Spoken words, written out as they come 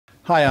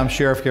Hi, I'm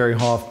Sheriff Gary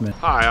Hofmann.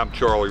 Hi, I'm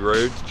Charlie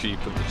Rhodes, Chief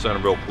of the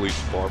Centreville Police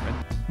Department.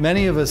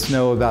 Many of us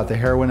know about the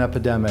heroin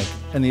epidemic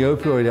and the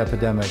opioid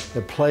epidemic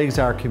that plagues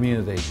our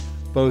community,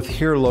 both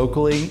here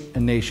locally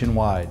and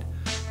nationwide.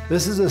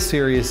 This is a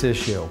serious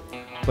issue,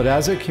 but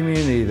as a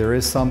community, there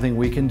is something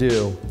we can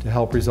do to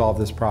help resolve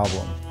this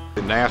problem.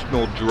 The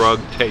National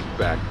Drug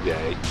Take-Back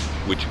Day,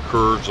 which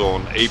occurs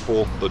on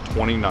April the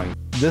 29th.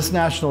 This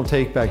National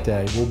Take-Back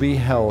Day will be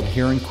held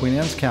here in Queen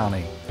Anne's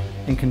County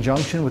in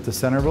conjunction with the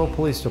Centreville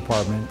Police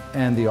Department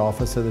and the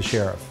Office of the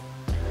Sheriff.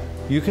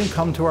 You can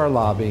come to our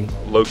lobby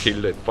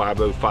Located at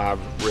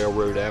 505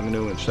 Railroad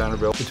Avenue in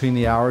Centreville between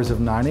the hours of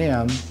 9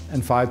 a.m.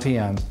 and 5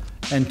 p.m.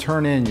 and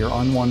turn in your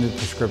unwanted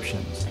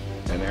prescriptions.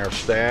 and our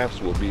staffs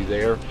will be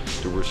there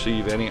to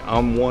receive any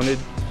unwanted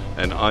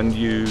and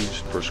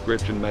unused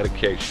prescription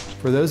medications.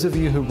 For those of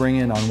you who bring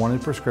in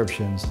unwanted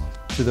prescriptions,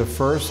 to the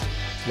first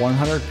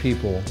 100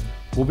 people,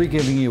 we'll be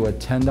giving you a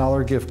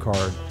 $10 gift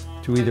card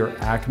to either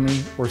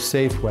Acme or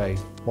Safeway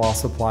while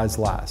supplies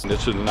last.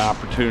 This is an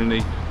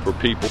opportunity for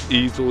people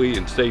easily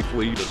and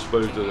safely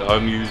dispose of the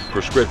unused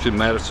prescription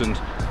medicines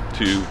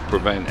to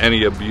prevent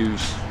any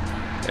abuse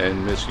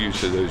and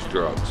misuse of those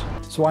drugs.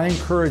 So I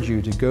encourage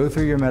you to go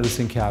through your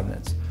medicine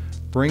cabinets,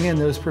 bring in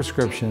those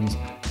prescriptions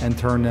and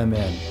turn them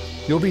in.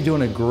 You'll be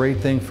doing a great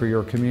thing for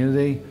your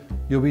community.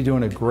 You'll be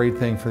doing a great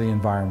thing for the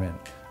environment.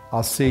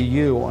 I'll see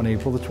you on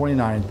April the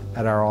 29th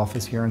at our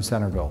office here in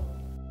Centreville.